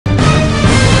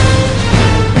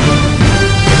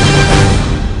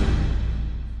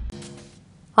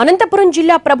అనంతపురం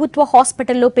జిల్లా ప్రభుత్వ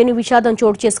హాస్పిటల్లో పెను విషాదం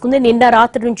చోటు చేసుకుంది. నిన్న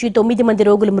రాత్రి నుంచి 9 మంది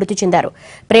రోగులు మృతి చెందారు.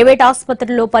 ప్రైవేట్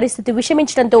ఆసుపత్రుల్లో పరిస్థితి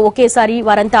విషమించడంతో ఒకేసారి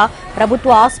వారంతా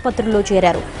ప్రభుత్వ ఆసుపత్రుల్లో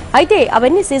చేరారు. అయితే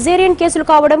అవన్నీ సిజేరియన్ కేసులు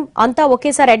కావడం, అంతా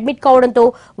ఒకేసారి అడ్మిట్ కావడంతో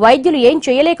వైద్యులు ఏం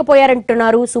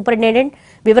చేయలేకపోయారంటున్నారు సూపరింటెండెంట్.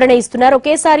 వివరణ ఇస్తున్నారు.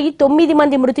 ఒకేసారి 9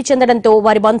 మంది మృతి చెందడంతో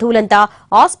వారి బంధువులంతా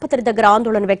ఆసుపత్రి దగ్గర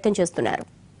ఆందోళన వ్యక్తం చేస్తున్నారు.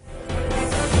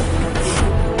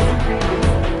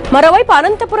 మరోవైపు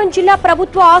అనంతపురం జిల్లా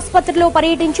ప్రభుత్వ ఆసుపత్రిలో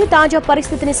పర్యటించి తాజా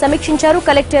పరిస్థితిని సమీక్షించారు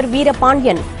కలెక్టర్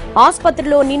వీరపాండ్యన్.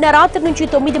 ఆసుపత్రిలో నిన్న రాత్రి నుంచి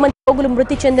 9 మంది రోగులు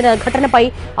మృతి చెందిన ఘటనపై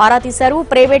ఆరా తీశారు.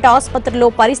 ప్రైవేట్ ఆసుపత్రిలో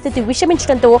పరిస్థితి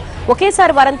విషమించడంతో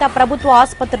ఒకేసారి వారంతా ప్రభుత్వ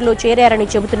ఆసుపత్రిలో చేరారని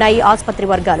చెబుతున్నాయి ఆసుపత్రి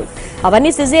వర్గాలు.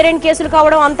 అవన్నీ సిజేరియన్ కేసులు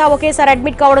కావడం, అంతా ఒకేసారి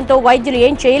అడ్మిట్ కావడంతో వైద్యులు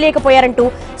ఏం చేయలేకపోయారంటూ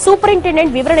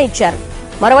సూపరింటెండెంట్ వివరణ ఇచ్చారు.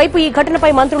 మరోవైపు ఈ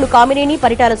ఘటనపై మంత్రులు కామినేని,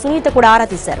 పరిటాల సునీత కూడా ఆరా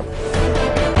తీశారు.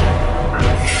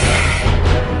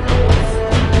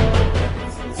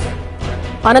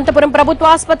 అనంతపురం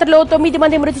ప్రభుత్వ ఆసుపత్రిలో 9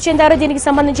 మంది మృతి చెందారు. దీనికి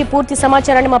సంబంధించి పూర్తి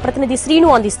సమాచారాన్ని మా ప్రతినిధి శ్రీను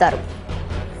అందిస్తారు.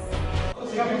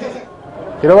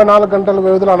 24 గంటల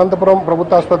వ్యవధిలో అనంతపురం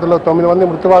ప్రభుత్వ ఆసుపత్రిలో 9 మంది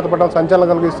మృత్యువాత పడడం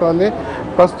సంచలనం కలిగిస్తోంది.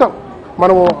 ప్రస్తుతం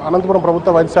మనము అనంతపురం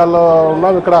ప్రభుత్వ వైద్యశాలలో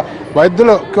ఉన్నాం. ఇక్కడ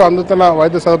వైద్యులకు అందుతున్న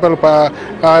వైద్య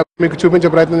సదుపాయాలు మీకు చూపించే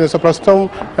ప్రయత్నం చేస్తాం. ప్రస్తుతం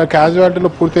క్యాజువాలిటీలో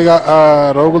పూర్తిగా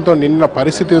రోగులతో నిన్న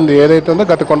పరిస్థితి ఉంది. ఏదైతే ఉందో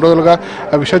గత కొన్ని రోజులుగా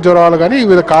విష జ్వరాలు కానీ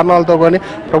వివిధ కారణాలతో కానీ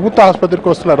ప్రభుత్వ ఆసుపత్రికి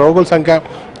వస్తున్న రోగుల సంఖ్య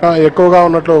ఎక్కువగా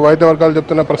ఉన్నట్లు వైద్య వర్గాలు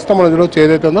చెప్తున్న ప్రస్తుతం మన చూడవచ్చు.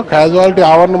 ఏదైతే ఉందో క్యాజువాలిటీ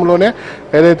ఆవరణంలోనే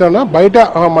ఏదైతే ఉందో బయట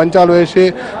మంచాలు వేసి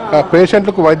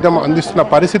పేషెంట్లకు వైద్యం అందిస్తున్న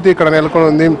పరిస్థితి ఇక్కడ నెలకొని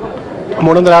ఉంది.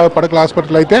 350 పడకల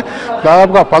హాస్పిటల్ అయితే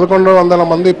దాదాపుగా 1100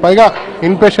 మంది పైగా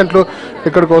ఇన్ పేషెంట్లు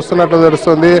ఇక్కడికి వస్తున్నట్లు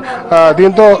తెలుస్తుంది.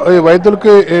 దీంతో ఈ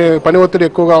వైద్యులకి పని ఒత్తిడి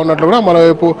ఎక్కువగా ఉన్నట్లు కూడా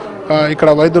మరోవైపు ఇక్కడ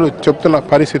వైద్యులు చెప్తున్న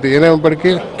పరిస్థితి.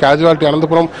 ఏదైనప్పటికీ క్యాజువాలిటీ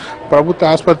అనంతపురం ప్రభుత్వ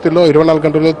ఆసుపత్రిలో 24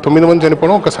 గంటల్లో 9 మంది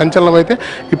చనిపోవడం ఒక సంచలనం. అయితే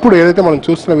ఇప్పుడు ఏదైతే మనం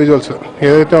చూస్తున్న విజువల్స్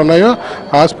ఏదైతే ఉన్నాయో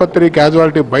ఆసుపత్రి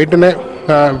క్యాజువాలిటీ బయట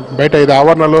 5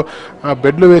 ఆవరణలో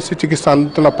బెడ్లు వేసి చికిత్స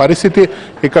అందుతున్న పరిస్థితి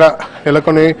ఇక్కడ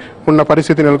ఉన్న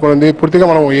పరిస్థితి నెలకొంది. పూర్తిగా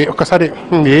మనం ఒకసారి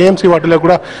ఏఎంసీ వార్డులో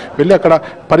కూడా వెళ్ళి అక్కడ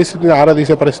పరిస్థితిని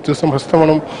ఆరాధీసే పరిస్థితి చూస్తాం. ప్రస్తుతం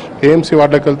మనం ఏఎంసీ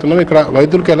వార్డులోకి వెళ్తున్నాం. ఇక్కడ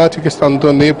వైద్యులకు ఎలా చికిత్స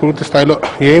అందుతుంది, పూర్తి స్థాయిలో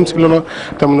ఏఎంసీలోనూ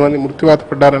 9 మంది మృత్యువాత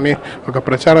పడ్డారని ఒక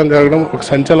ప్రచారం జరగడం ఒక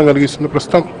సంచలనం కలిగిస్తుంది.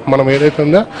 ప్రస్తుతం మనం ఏదైతే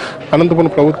ఉందో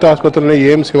అనంతపురం ప్రభుత్వ ఆసుపత్రిలో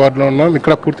ఏఎంసీ వార్డులో ఉన్నాం.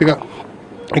 ఇక్కడ పూర్తిగా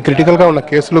క్రిటికల్గా ఉన్న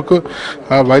కేసులకు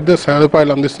వైద్య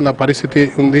సదుపాయాలు అందిస్తున్న పరిస్థితి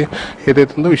ఉంది.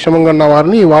 ఏదైతే ఉందో విషమంగా ఉన్న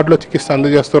వారిని ఈ వార్డులో చికిత్స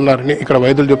అందజేస్తున్నారని ఇక్కడ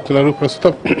వైద్యులు చెప్తున్నారు.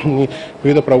 ప్రస్తుతం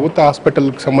వివిధ ప్రభుత్వ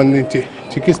హాస్పిటల్కి సంబంధించి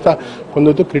చికిత్స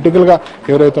పొందుతూ క్రిటికల్గా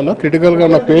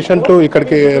ఉన్న పేషెంట్లు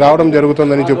ఇక్కడికి రావడం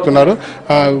జరుగుతుందని చెప్తున్నారు.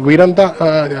 వీరంతా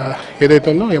ఏదైతే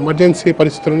ఉందో ఎమర్జెన్సీ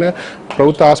పరిస్థితుల్లోనే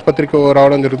ప్రభుత్వ ఆసుపత్రికి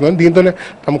రావడం జరుగుతుంది. దీంతోనే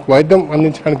తమకు వైద్యం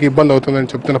అందించడానికి ఇబ్బంది అవుతుందని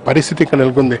చెప్తున్న పరిస్థితి ఇక్కడ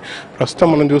నెలకొంది. ప్రస్తుతం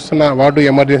మనం చూస్తున్న వార్డు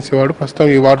ఎమర్జెన్సీ వార్డు. ప్రస్తుతం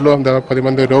ఈ వార్డులో దాదాపు 10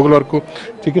 మంది రోగుల వరకు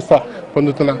చికిత్స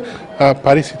పొందుతున్న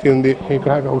పరిస్థితి ఉంది.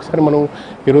 ఇక్కడ ఒకసారి మనం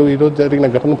ఈరోజు జరిగిన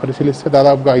ఘటనను పరిశీలిస్తే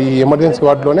దాదాపుగా ఈ ఎమర్జెన్సీ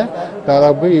వార్డులోనే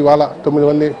దాదాపు ఇవాళ 9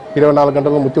 మంది 24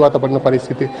 గంటల్లో మృత్యువాత పడిన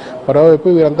పరిస్థితి. మరోవైపు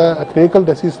వీరంతా క్లినికల్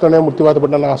డిసీజ్తోనే మృత్యువాత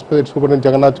పడిన ఆసుపత్రి సూపరింటెండెంట్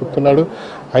జగన్నాథ్ చెప్తున్నాడు.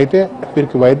 అయితే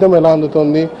వీరికి వైద్యం ఎలా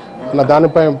అందుతోంది అన్న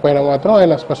దానిపైన మాత్రం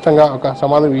ఆయన స్పష్టంగా ఒక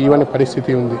సమాధానం ఇవ్వని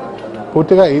పరిస్థితి ఉంది.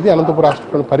 పూర్తిగా ఇది అనంతపురం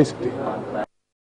హాస్పిటల్ పరిస్థితి.